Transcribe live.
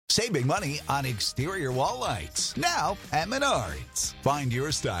saving money on exterior wall lights. Now at Menards. Find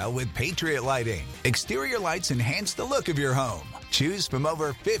your style with Patriot Lighting. Exterior lights enhance the look of your home. Choose from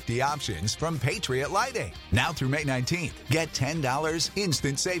over 50 options from Patriot Lighting. Now through May 19th, get $10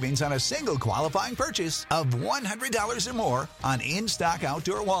 instant savings on a single qualifying purchase of $100 or more on in-stock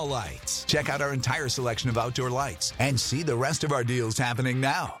outdoor wall lights. Check out our entire selection of outdoor lights and see the rest of our deals happening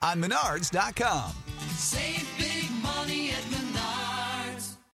now on Menards.com. Save big money at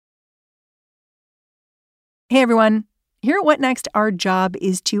Menards. Hey everyone, here at What Next, our job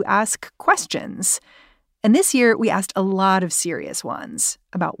is to ask questions. And this year, we asked a lot of serious ones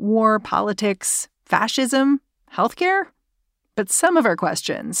about war, politics, fascism, healthcare. But some of our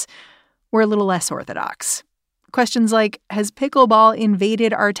questions were a little less orthodox. Questions like, has pickleball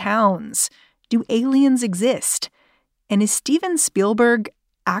invaded our towns? Do aliens exist? And is Steven Spielberg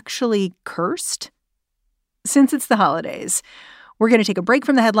actually cursed? Since it's the holidays, we're going to take a break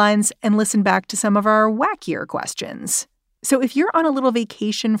from the headlines and listen back to some of our wackier questions. So if you're on a little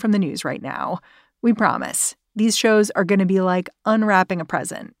vacation from the news right now, we promise these shows are going to be like unwrapping a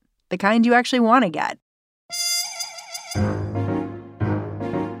present, the kind you actually want to get.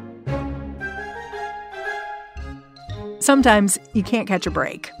 Sometimes you can't catch a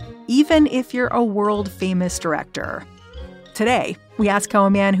break, even if you're a world-famous director. Today, we ask how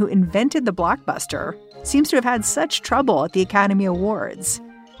a man who invented the blockbuster seems to have had such trouble at the Academy Awards.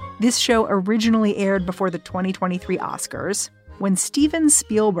 This show originally aired before the 2023 Oscars, when Steven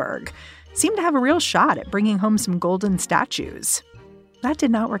Spielberg seemed to have a real shot at bringing home some golden statues. That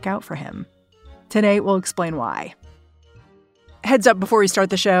did not work out for him. Today, we'll explain why. Heads up before we start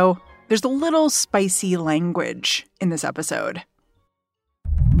the show, there's a little spicy language in this episode.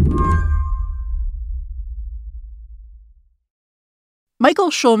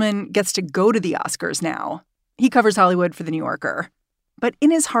 Michael Schulman gets to go to the Oscars now. He covers Hollywood for The New Yorker. But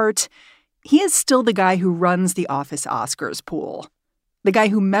in his heart, he is still the guy who runs the Office Oscars pool. The guy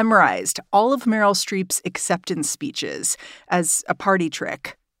who memorized all of Meryl Streep's acceptance speeches as a party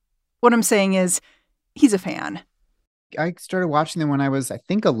trick. What I'm saying is, he's a fan. I started watching them when I was, I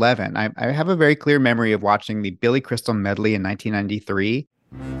think, 11. I have a very clear memory of watching the Billy Crystal medley in 1993.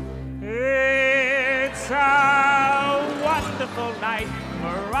 It's a wonderful night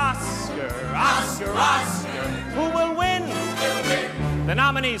for Oscar, Oscar, Oscar. Who will win? The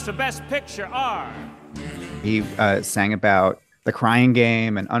nominees for Best Picture are... He sang about The Crying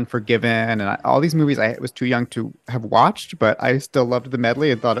Game and Unforgiven and all these movies I was too young to have watched, but I still loved the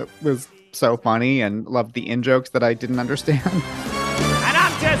medley and thought it was so funny and loved the in-jokes that I didn't understand. And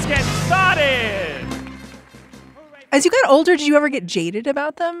I'm just getting started! As you got older, did you ever get jaded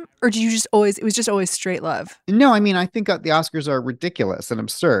about them? Or did you it was just always straight love? No, I mean, I think the Oscars are ridiculous and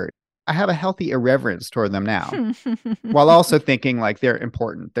absurd. I have a healthy irreverence toward them now, while also thinking like they're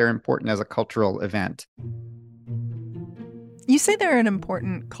important. They're important as a cultural event. You say they're an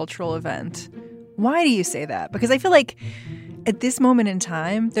important cultural event. Why do you say that? Because I feel like at this moment in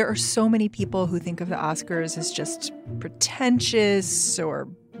time, there are so many people who think of the Oscars as just pretentious or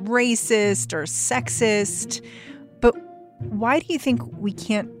racist or sexist. But why do you think we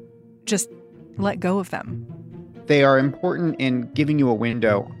can't just let go of them? They are important in giving you a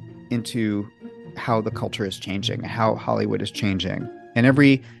window into how the culture is changing, how Hollywood is changing. And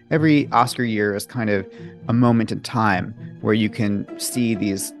every Oscar year is kind of a moment in time where you can see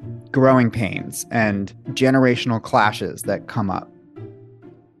these growing pains and generational clashes that come up.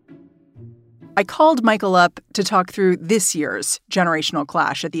 I called Michael up to talk through this year's generational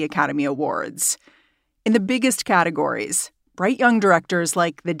clash at the Academy Awards. In the biggest categories, bright young directors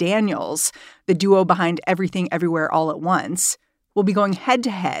like the Daniels, the duo behind Everything Everywhere All at Once, will be going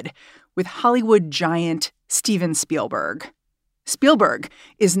head-to-head with Hollywood giant Steven Spielberg. Spielberg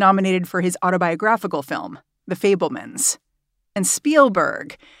is nominated for his autobiographical film, The Fabelmans. And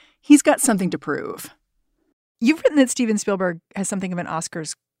Spielberg, he's got something to prove. You've written that Steven Spielberg has something of an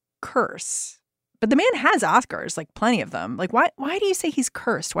Oscars curse. But the man has Oscars, like plenty of them. Like, why do you say he's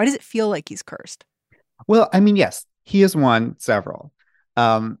cursed? Why does it feel like he's cursed? Well, I mean, yes, he has won several,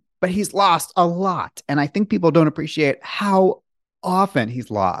 but he's lost a lot. And I think people don't appreciate how often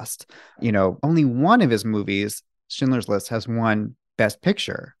he's lost. You know, only one of his movies, Schindler's List, has won Best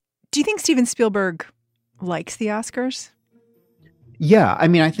Picture. Do you think Steven Spielberg likes the Oscars? Yeah, I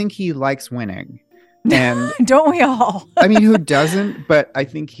mean, I think he likes winning. And don't we all? I mean, who doesn't? But I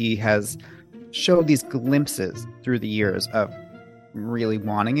think he has showed these glimpses through the years of really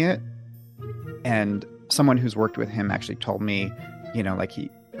wanting it. And someone who's worked with him actually told me, you know, like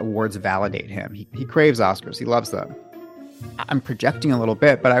awards validate him. He craves Oscars. He loves them. I'm projecting a little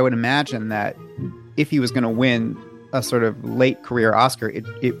bit, but I would imagine that if he was going to win a sort of late career Oscar,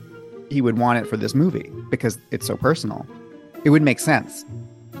 he would want it for this movie because it's so personal. It would make sense.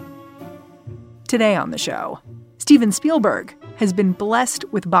 Today on the show, Steven Spielberg has been blessed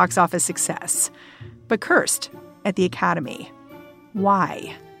with box office success, but cursed at the Academy.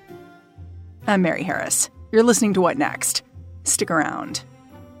 Why? I'm Mary Harris. You're listening to What Next? Stick around.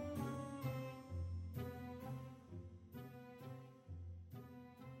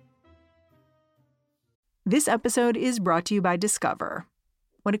 This episode is brought to you by Discover.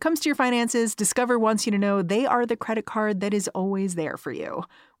 When it comes to your finances, Discover wants you to know they are the credit card that is always there for you.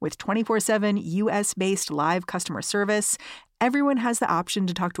 With 24/7 U.S.-based live customer service, everyone has the option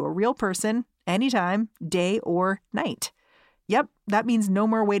to talk to a real person anytime, day or night. Yep, that means no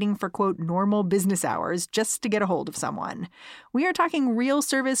more waiting for, quote, normal business hours just to get a hold of someone. We are talking real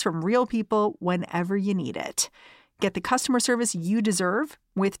service from real people whenever you need it. Get the customer service you deserve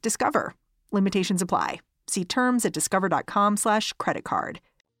with Discover. Limitations apply. See terms at discover.com/creditcard.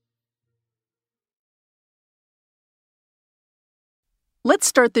 Let's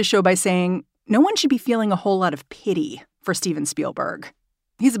start this show by saying no one should be feeling a whole lot of pity for Steven Spielberg.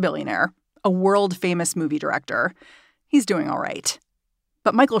 He's a billionaire, a world-famous movie director. He's doing all right.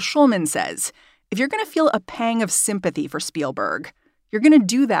 But Michael Schulman says if you're going to feel a pang of sympathy for Spielberg, you're going to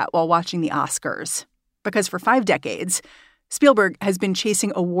do that while watching the Oscars. Because for 5 decades, Spielberg has been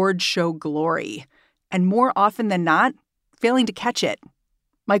chasing award show glory, and more often than not, failing to catch it.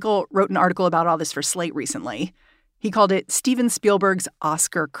 Michael wrote an article about all this for Slate recently. He called it Steven Spielberg's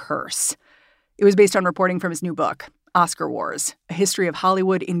Oscar Curse. It was based on reporting from his new book, Oscar Wars, A History of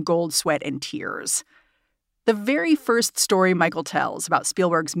Hollywood in Gold, Sweat, and Tears. The very first story Michael tells about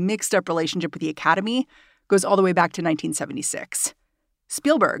Spielberg's mixed-up relationship with the Academy goes all the way back to 1976.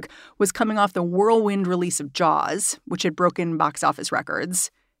 Spielberg was coming off the whirlwind release of Jaws, which had broken box office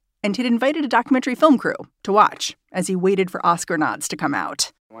records, and he'd invited a documentary film crew to watch as he waited for Oscar nods to come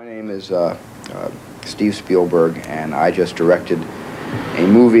out. My name is Steve Spielberg, and I just directed a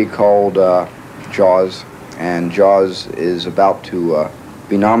movie called Jaws, and Jaws is about to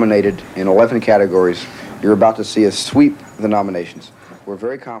be nominated in 11 categories. You're about to see us sweep the nominations. We're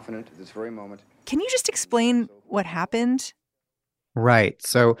very confident at this very moment. Can you just explain what happened? Right.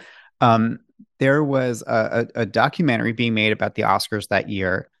 So there was a documentary being made about the Oscars that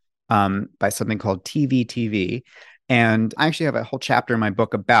year by something called TV. And I actually have a whole chapter in my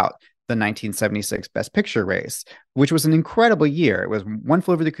book about the 1976 Best Picture race, which was an incredible year. It was One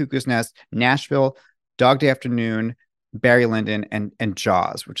Flew Over the Cuckoo's Nest, Nashville, Dog Day Afternoon, Barry Lyndon, and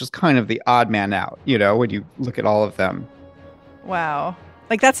Jaws, which is kind of the odd man out, you know, when you look at all of them. Wow.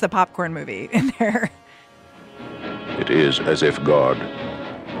 Like, that's the popcorn movie in there. It is as if God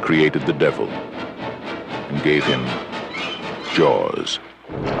created the devil and gave him jaws.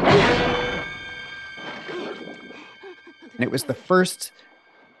 And it was the first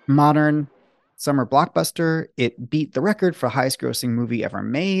modern summer blockbuster. It beat the record for highest grossing movie ever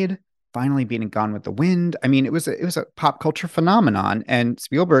made, finally beating Gone with the Wind. I mean, it was a pop culture phenomenon, and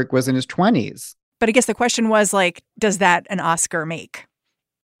Spielberg was in his 20s. But I guess the question was, like, does that an Oscar make?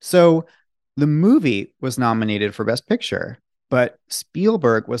 So the movie was nominated for Best Picture, but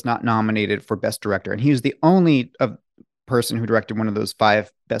Spielberg was not nominated for Best Director. And he was the only person who directed one of those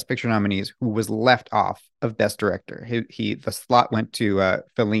 5 Best Picture nominees who was left off of Best Director. The slot went to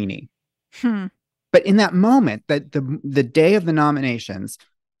Fellini. But in that moment, that the day of the nominations,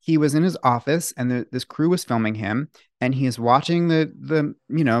 he was in his office and this crew was filming him, and he is watching the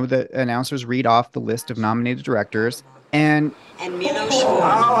announcers read off the list of nominated directors. And I didn't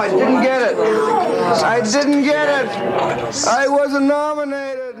get it. I wasn't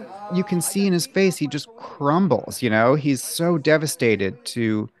nominated. You can see in his face, he just crumbles, you know? He's so devastated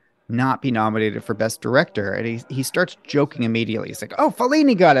to not be nominated for Best Director. And he starts joking immediately. He's like, oh,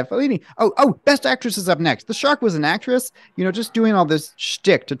 Fellini got it. Fellini. Oh, Best Actress is up next. The Shark was an actress, you know, just doing all this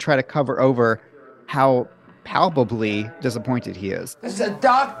shtick to try to cover over how palpably disappointed he is. This is a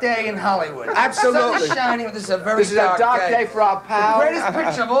dark day in Hollywood. Absolutely. The sun is shining, but this is a very dark day for our pal. The greatest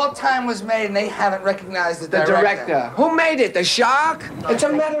picture of all time was made, and they haven't recognized the director. Who made it? The Shark? It's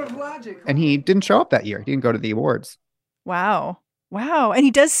a matter of logic. And he didn't show up that year. He didn't go to the awards. Wow. And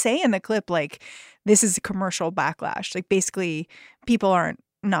he does say in the clip, like, this is a commercial backlash. Like, basically, people aren't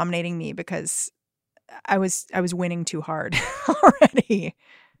nominating me because I was winning too hard already.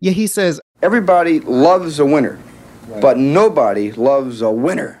 Yeah, he says, everybody loves a winner, but nobody loves a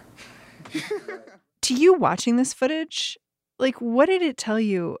winner. To you watching this footage, like, what did it tell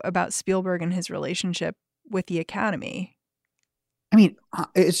you about Spielberg and his relationship with the Academy? I mean,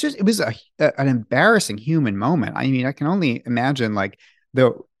 it was an embarrassing human moment. I mean, I can only imagine, like,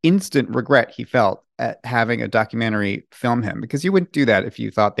 the instant regret he felt at having a documentary film him, because you wouldn't do that if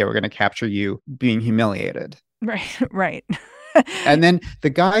you thought they were going to capture you being humiliated. Right, right. And then the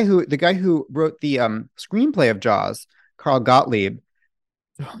guy who wrote the screenplay of Jaws, Carl Gottlieb,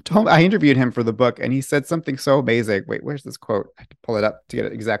 I interviewed him for the book, and he said something so amazing. Wait, where's this quote? I have to pull it up to get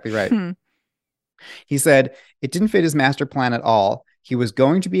it exactly right. He said, "It didn't fit his master plan at all. He was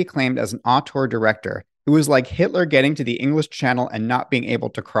going to be acclaimed as an auteur director. It was like Hitler getting to the English Channel and not being able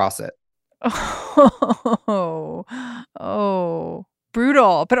to cross it." Oh,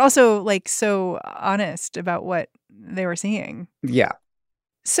 brutal, but also like so honest about what they were seeing. Yeah.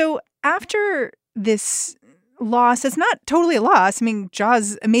 So after this loss, it's not totally a loss. I mean,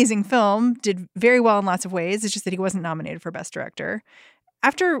 Jaws, amazing film, did very well in lots of ways. It's just that he wasn't nominated for Best Director.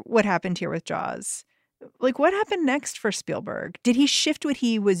 After what happened here with Jaws, like what happened next for Spielberg? Did he shift what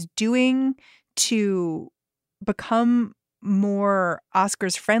he was doing to become more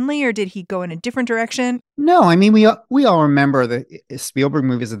Oscars friendly, or did he go in a different direction? No, I mean, we all remember the Spielberg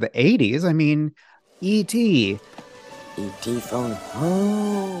movies of the 80s. I mean, E.T. E.T. phone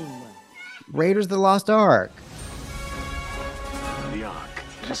home. Raiders of the Lost Ark. The Ark.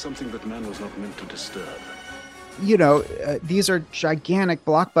 It is something that man was not meant to disturb. You know, these are gigantic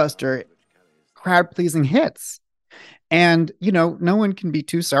blockbuster, crowd-pleasing hits. And, you know, no one can be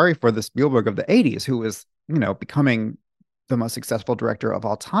too sorry for the Spielberg of the 80s, who was, you know, becoming the most successful director of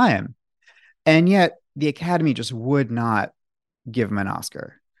all time. And yet the Academy just would not give him an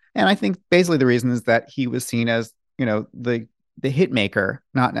Oscar. And I think basically the reason is that he was seen as, you know, the hit maker,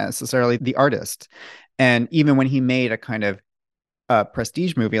 not necessarily the artist. And even when he made a kind of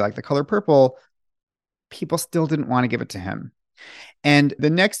prestige movie like The Color Purple, people still didn't want to give it to him. And the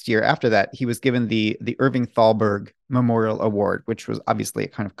next year after that, he was given the Irving Thalberg Memorial Award, which was obviously a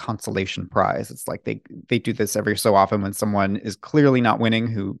kind of consolation prize. It's like they do this every so often when someone is clearly not winning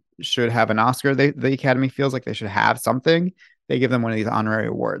who should have an Oscar. The Academy feels like they should have something. They give them one of these honorary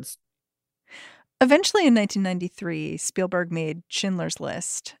awards. Eventually in 1993, Spielberg made Schindler's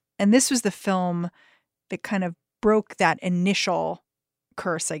List. And this was the film that kind of broke that initial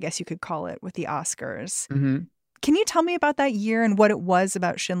curse, I guess you could call it, with the Oscars. Mm-hmm. Can you tell me about that year and what it was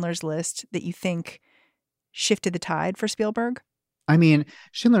about Schindler's List that you think shifted the tide for Spielberg? I mean,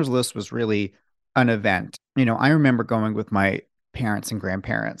 Schindler's List was really an event. You know, I remember going with my parents and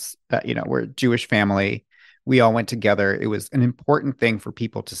grandparents. You know, we're a Jewish family. We all went together. It was an important thing for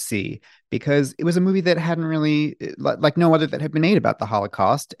people to see because it was a movie that hadn't really, like no other that had been made about the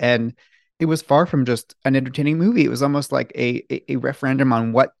Holocaust. And it was far from just an entertaining movie. It was almost like a referendum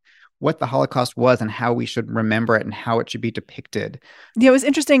on what the Holocaust was and how we should remember it and how it should be depicted. Yeah, it was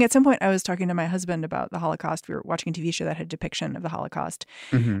interesting. At some point, I was talking to my husband about the Holocaust. We were watching a TV show that had a depiction of the Holocaust.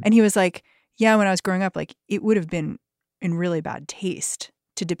 Mm-hmm. And he was like, yeah, when I was growing up, like it would have been in really bad taste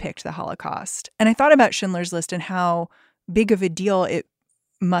to depict the Holocaust. And I thought about Schindler's List and how big of a deal it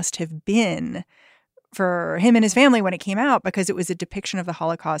must have been for him and his family when it came out, because it was a depiction of the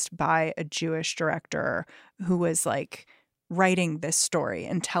Holocaust by a Jewish director who was like writing this story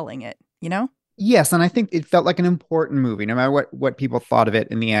and telling it, you know? Yes, and I think it felt like an important movie, no matter what people thought of it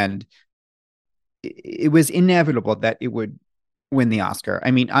in the end. It was inevitable that it would win the Oscar.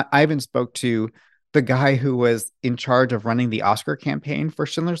 I mean, I even spoke to the guy who was in charge of running the Oscar campaign for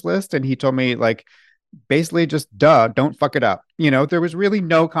Schindler's List, and he told me, like, basically just, don't fuck it up. You know, there was really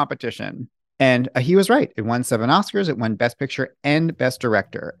no competition. And he was right. It won 7 Oscars. It won Best Picture and Best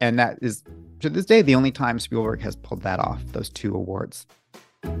Director. And that is, to this day, the only time Spielberg has pulled that off, those 2 awards.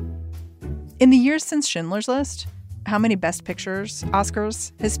 In the years since Schindler's List, how many Best Pictures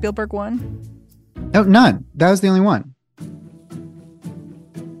Oscars has Spielberg won? No, none. That was the only one.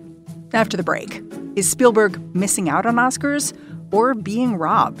 After the break, is Spielberg missing out on Oscars or being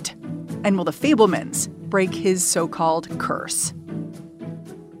robbed? And will the Fabelmans break his so-called curse?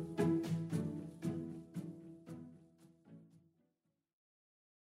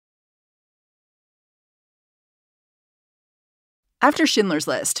 After Schindler's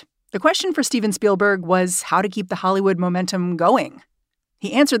List, the question for Steven Spielberg was how to keep the Hollywood momentum going.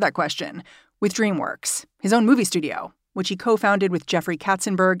 He answered that question with DreamWorks, his own movie studio, which he co-founded with Jeffrey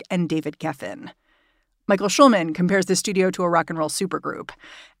Katzenberg and David Geffen. Michael Schulman compares the studio to a rock and roll supergroup,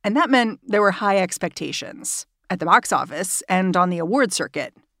 and that meant there were high expectations at the box office and on the award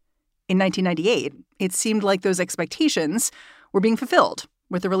circuit. In 1998, it seemed like those expectations were being fulfilled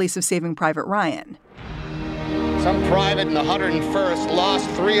with the release of Saving Private Ryan. Some private in the 101st lost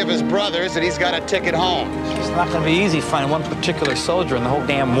 3 of his brothers and he's got a ticket home. It's not going to be easy finding one particular soldier in the whole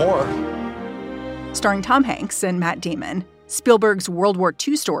damn war. Starring Tom Hanks and Matt Damon, Spielberg's World War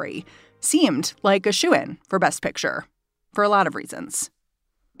II story seemed like a shoo-in for Best Picture for a lot of reasons.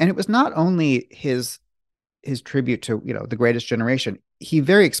 And it was not only his tribute to, the greatest generation. He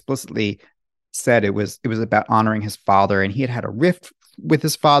very explicitly said it was about honoring his father, and he had a rift with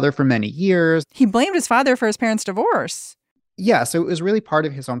his father for many years. He blamed his father for his parents' divorce. Yeah, so it was really part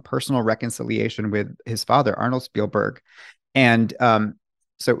of his own personal reconciliation with his father, Arnold Spielberg. And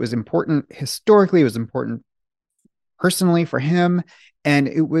so it was important historically, it was important personally for him. And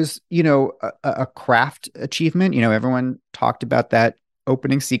it was, a craft achievement. Everyone talked about that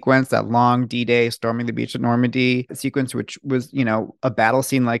opening sequence, that long D-Day storming the beach at Normandy sequence, which was, a battle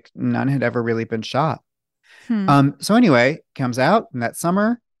scene like none had ever really been shot. So anyway, comes out in that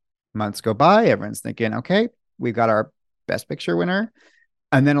summer, months go by, everyone's thinking, okay, we've got our Best Picture winner.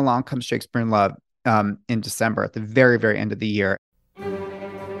 And then along comes Shakespeare in Love in December at the very, very end of the year.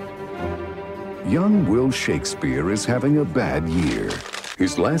 Young Will Shakespeare is having a bad year.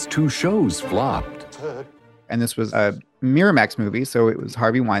 His last 2 shows flopped. And this was a Miramax movie, so it was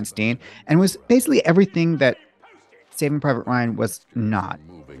Harvey Weinstein, and was basically everything that Saving Private Ryan was not.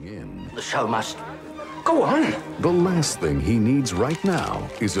 The show must go on. The last thing he needs right now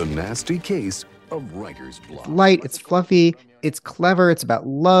is a nasty case of writer's block. It's light, it's fluffy, it's clever, it's about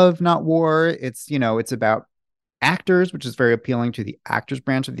love, not war. It's, it's about actors, which is very appealing to the actors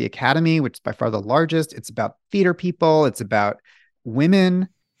branch of the Academy, which is by far the largest. It's about theater people. It's about women.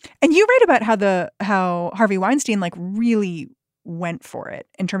 And you write about how Harvey Weinstein really went for it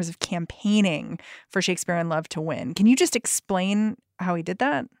in terms of campaigning for Shakespeare in Love to win. Can you just explain how he did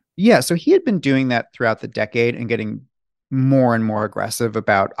that? Yeah, so he had been doing that throughout the decade and getting more and more aggressive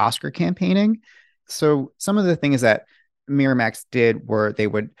about Oscar campaigning. So some of the things that Miramax did were they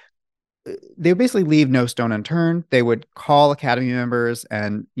would basically leave no stone unturned. They would call Academy members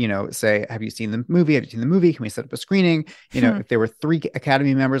and, say, have you seen the movie? Have you seen the movie? Can we set up a screening? If there were 3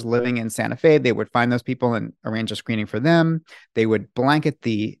 Academy members living in Santa Fe, they would find those people and arrange a screening for them. They would blanket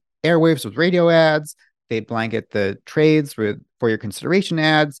the airwaves with radio ads. They'd blanket the trades with for your consideration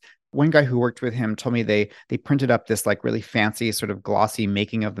ads. One guy who worked with him told me they printed up this really fancy sort of glossy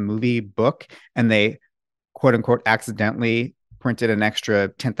making of the movie book, and they quote unquote accidentally printed an extra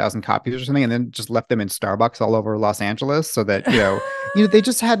 10,000 copies or something, and then just left them in Starbucks all over Los Angeles, so that they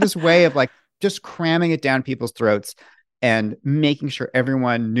just had this way of just cramming it down people's throats and making sure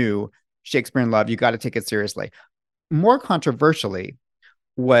everyone knew Shakespeare in Love. You got to take it seriously. More controversially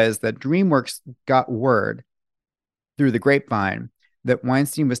was that DreamWorks got word through the grapevine that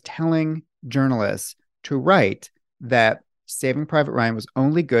Weinstein was telling journalists to write that Saving Private Ryan was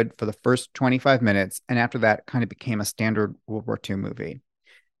only good for the first 25 minutes, and after that kind of became a standard World War II movie.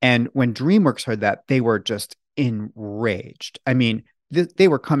 And when DreamWorks heard that, they were just enraged. I mean, they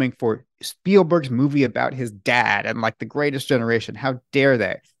were coming for Spielberg's movie about his dad and the greatest generation. How dare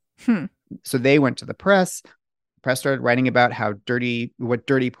they? So they went to the press. Press started writing about what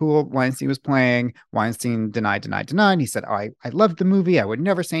dirty pool Weinstein was playing. Weinstein denied. He said, I loved the movie. I would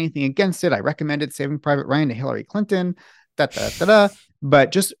never say anything against it. I recommended Saving Private Ryan to Hillary Clinton.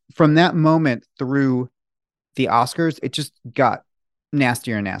 But just from that moment through the Oscars, it just got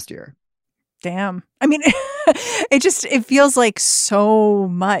nastier and nastier. Damn. I mean, it feels like so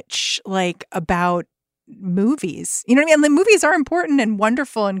much about movies. You know what I mean? And the movies are important and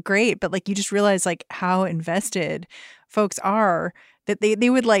wonderful and great, but you just realize how invested folks are that they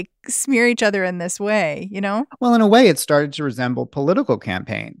would smear each other in this way, Well, in a way, it started to resemble political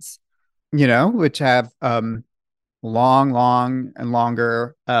campaigns, which have long and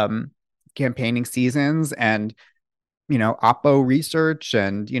longer campaigning seasons and oppo research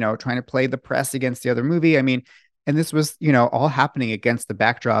and trying to play the press against the other movie. I mean, and this was all happening against the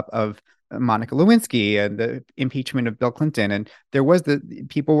backdrop of Monica Lewinsky and the impeachment of Bill Clinton. And there was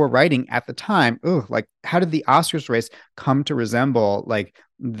people were writing at the time, how did the Oscars race come to resemble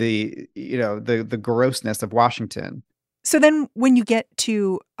the grossness of Washington? So then when you get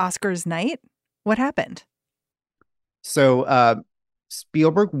to Oscars night, what happened? So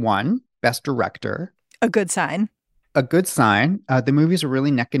Spielberg won Best Director. A good sign. The movies are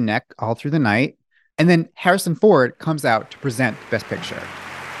really neck and neck all through the night. And then Harrison Ford comes out to present Best Picture.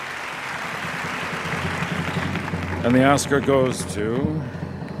 And the Oscar goes to...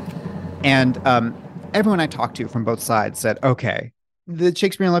 And everyone I talked to from both sides said, okay, the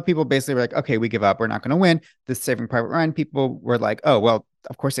Shakespeare in Love people basically were like, okay, we give up. We're not going to win. The Saving Private Ryan people were like, oh, well,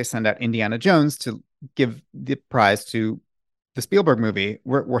 of course they send out Indiana Jones to give the prize to the Spielberg movie.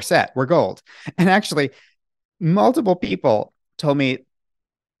 We're set. We're gold. And actually, multiple people told me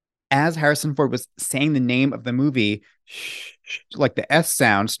as Harrison Ford was saying the name of the movie, the S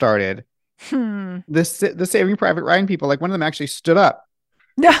sound started. The Saving Private Ryan people, one of them actually stood up.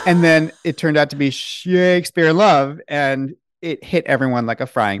 And then it turned out to be Shakespeare in Love. And it hit everyone like a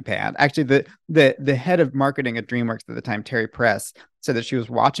frying pan. Actually, the head of marketing at DreamWorks at the time, Terry Press, said that she was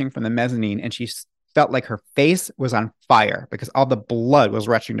watching from the mezzanine and she felt like her face was on fire because all the blood was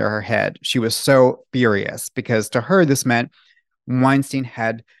rushing to her head. She was so furious because to her this meant Weinstein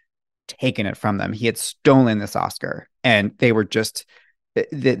had taken it from them. He had stolen this Oscar, and they were just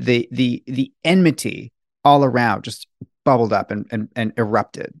the enmity all around just bubbled up and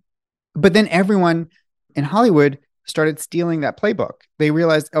erupted. But then everyone in Hollywood started stealing that playbook. They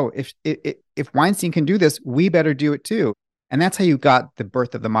realized, oh, if Weinstein can do this, we better do it too. And that's how you got the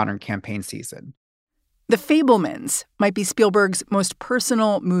birth of the modern campaign season. The Fabelmans might be Spielberg's most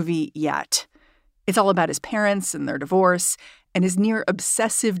personal movie yet. It's all about his parents and their divorce and his near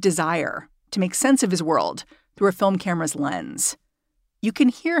obsessive desire to make sense of his world through a film camera's lens. You can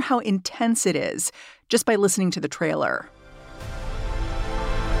hear how intense it is just by listening to the trailer.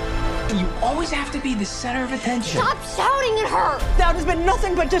 You always have to be the center of attention. Stop shouting at her! That has been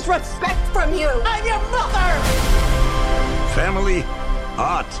nothing but disrespect from you. I'm your mother! Family,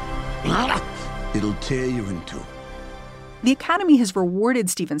 art. It'll tear you in two. The Academy has rewarded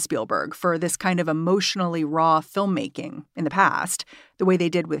Steven Spielberg for this kind of emotionally raw filmmaking in the past, the way they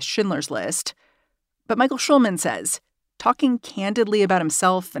did with Schindler's List. But Michael Schulman says, talking candidly about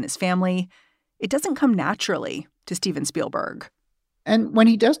himself and his family, it doesn't come naturally to Steven Spielberg. And when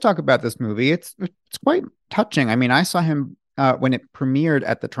he does talk about this movie, it's quite touching. I mean, I saw him when it premiered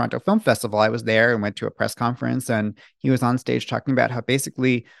at the Toronto Film Festival. I was there and went to a press conference, and he was on stage talking about how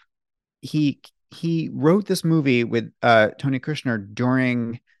basically he wrote this movie with Tony Kushner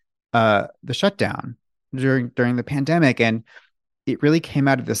during the shutdown, during the pandemic, and it really came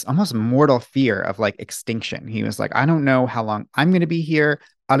out of this almost mortal fear of like extinction. He was like, I don't know how long I'm going to be here.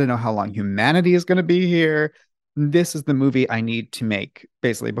 I don't know how long humanity is going to be here. This is the movie I need to make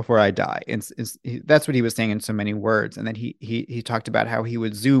basically before I die. And that's what he was saying in so many words. And then he talked about how he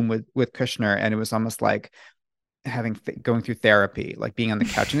would Zoom with Kushner, and it was almost like going through therapy, like being on the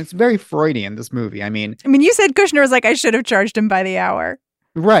couch. And it's very Freudian, this movie. I mean, you said Kushner was like, I should have charged him by the hour.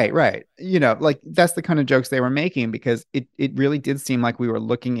 Right. You know, like that's the kind of jokes they were making, because it really did seem like we were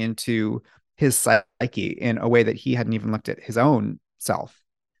looking into his psyche in a way that he hadn't even looked at his own self.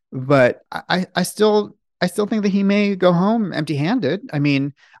 But I still think that he may go home empty-handed. I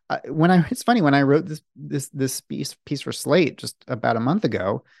mean, it's funny, when I wrote this piece for Slate just about a month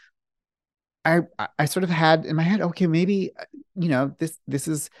ago, I sort of had in my head, okay, maybe, you know,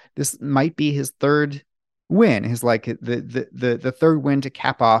 this might be his third win, his like the third win to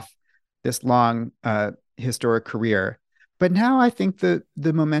cap off this long historic career. But now I think the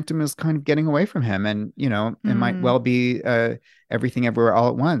momentum is kind of getting away from him, and you know, it might well be Everything Everywhere All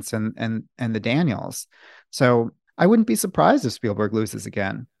at Once and the Daniels. So I wouldn't be surprised if Spielberg loses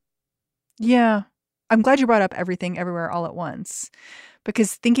again. Yeah, I'm glad you brought up Everything Everywhere All at Once,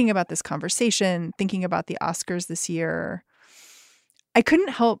 because thinking about this conversation, thinking about the Oscars this year, I couldn't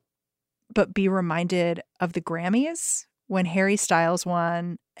help but be reminded of the Grammys when Harry Styles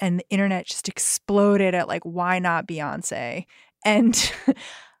won and the internet just exploded at like, why not Beyonce? And,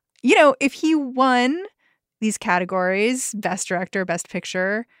 you know, if he won these categories, Best Director, Best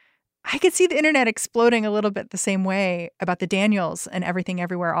Picture, I could see the internet exploding a little bit the same way about the Daniels and Everything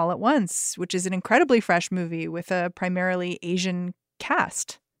Everywhere All at Once, which is an incredibly fresh movie with a primarily Asian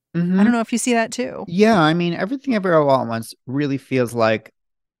cast. Mm-hmm. I don't know if you see that too. Yeah, I mean, Everything Everywhere All at Once really feels like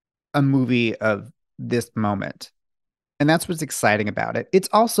a movie of this moment. And that's what's exciting about it. It's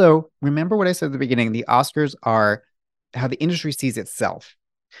also, remember what I said at the beginning, the Oscars are how the industry sees itself.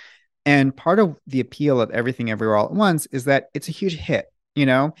 And part of the appeal of Everything Everywhere All at Once is that it's a huge hit, you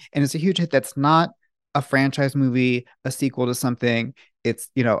know, and it's a huge hit that's not a franchise movie, a sequel to something. It's,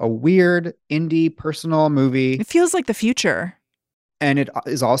 you know, a weird indie personal movie. It feels like the future. And it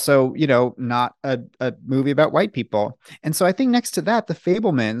is also, you know, not a movie about white people. And so I think next to that, The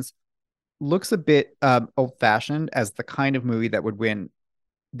Fabelmans looks a bit old-fashioned as the kind of movie that would win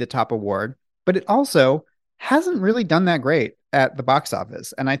the top award, but it also hasn't really done that great at the box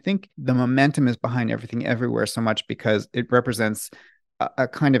office. And I think the momentum is behind Everything Everywhere so much because it represents a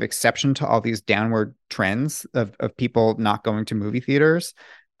kind of exception to all these downward trends of people not going to movie theaters,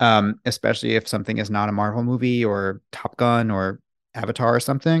 especially if something is not a Marvel movie or Top Gun or Avatar or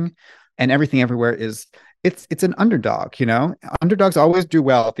something. And Everything Everywhere is it's an underdog, you know. Underdogs always do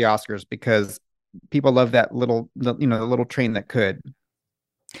well at the Oscars because people love that little, you know, the little train that could.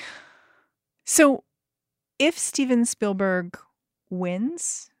 So if Steven Spielberg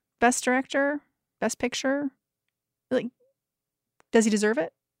wins Best Director, Best Picture, like, does he deserve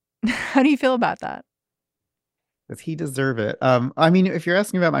it? How do you feel about that? Does he deserve it? I mean, if you're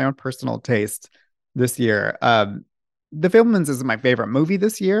asking about my own personal taste this year, The Fabelmans is my favorite movie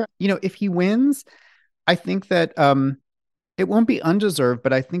this year. If he wins, I think that it won't be undeserved,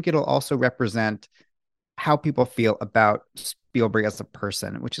 but I think it'll also represent how people feel about Spielberg as a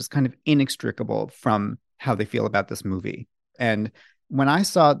person, which is kind of inextricable from how they feel about this movie. And when I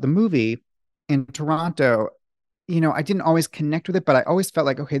saw the movie in Toronto, I didn't always connect with it, but I always felt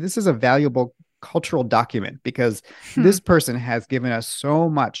like, okay, this is a valuable cultural document because this person has given us so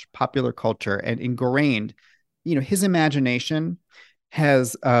much popular culture and ingrained, his imagination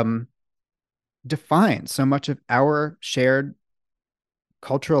has defined so much of our shared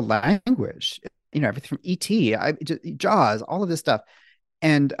cultural language, everything from E.T., Jaws, all of this stuff.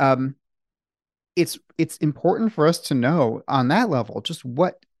 And it's important for us to know on that level just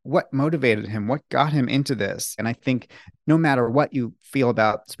what motivated him, what got him into this. And I think no matter what you feel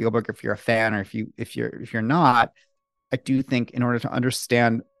about Spielberg, if you're a fan or if you're not, I do think in order to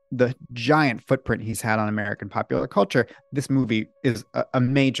understand the giant footprint he's had on American popular culture, this movie is a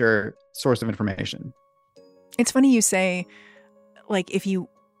major source of information. It's funny you say, like, if he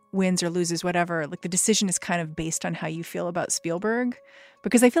wins or loses, whatever, like the decision is kind of based on how you feel about Spielberg.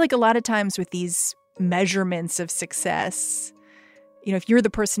 Because I feel like a lot of times with these measurements of success, if you're the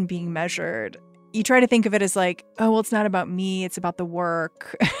person being measured, you try to think of it as like, oh, well, it's not about me, it's about the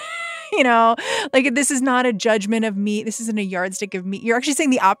work. Like this is not a judgment of me. This isn't a yardstick of me. You're actually saying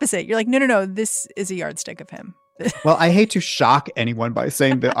the opposite. You're like, no, this is a yardstick of him. Well, I hate to shock anyone by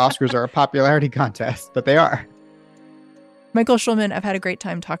saying the Oscars are a popularity contest, but they are. Michael Schulman, I've had a great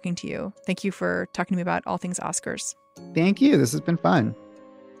time talking to you. Thank you for talking to me about all things Oscars. Thank you. This has been fun.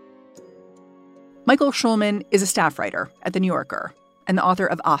 Michael Schulman is a staff writer at The New Yorker and the author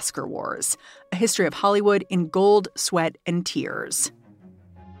of Oscar Wars, a history of Hollywood in gold, sweat, and tears.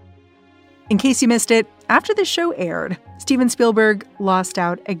 In case you missed it, after the show aired, Steven Spielberg lost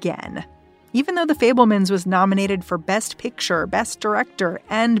out again. Even though The Fabelmans was nominated for Best Picture, Best Director,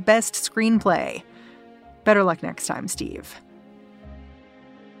 and Best Screenplay. Better luck next time, Steve.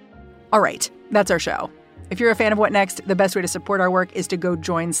 All right, that's our show. If you're a fan of What Next, the best way to support our work is to go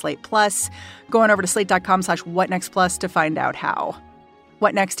join Slate Plus. Go on over to slate.com/whatnextplus to find out how.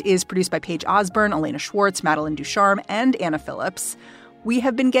 What Next is produced by Paige Osborne, Elena Schwartz, Madeline Ducharme, and Anna Phillips. We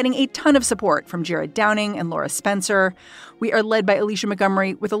have been getting a ton of support from Jared Downing and Laura Spencer. We are led by Alicia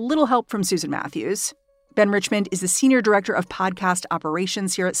Montgomery with a little help from Susan Matthews. Ben Richmond is the Senior Director of Podcast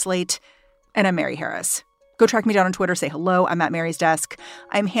Operations here at Slate. And I'm Mary Harris. Go track me down on Twitter, say hello. I'm at Mary's desk.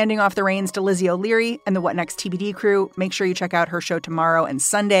 I'm handing off the reins to Lizzie O'Leary and the What Next TBD crew. Make sure you check out her show tomorrow and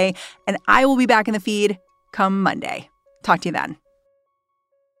Sunday. And I will be back in the feed come Monday. Talk to you then.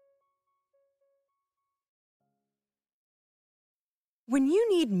 When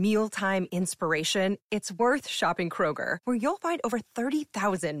you need mealtime inspiration, it's worth shopping Kroger, where you'll find over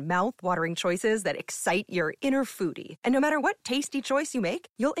 30,000 mouth-watering choices that excite your inner foodie. And no matter what tasty choice you make,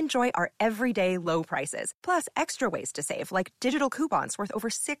 you'll enjoy our everyday low prices, plus extra ways to save, like digital coupons worth over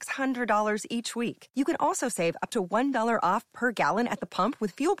 $600 each week. You can also save up to $1 off per gallon at the pump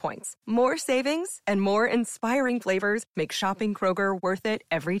with fuel points. More savings and more inspiring flavors make shopping Kroger worth it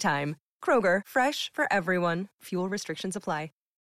every time. Kroger, fresh for everyone. Fuel restrictions apply.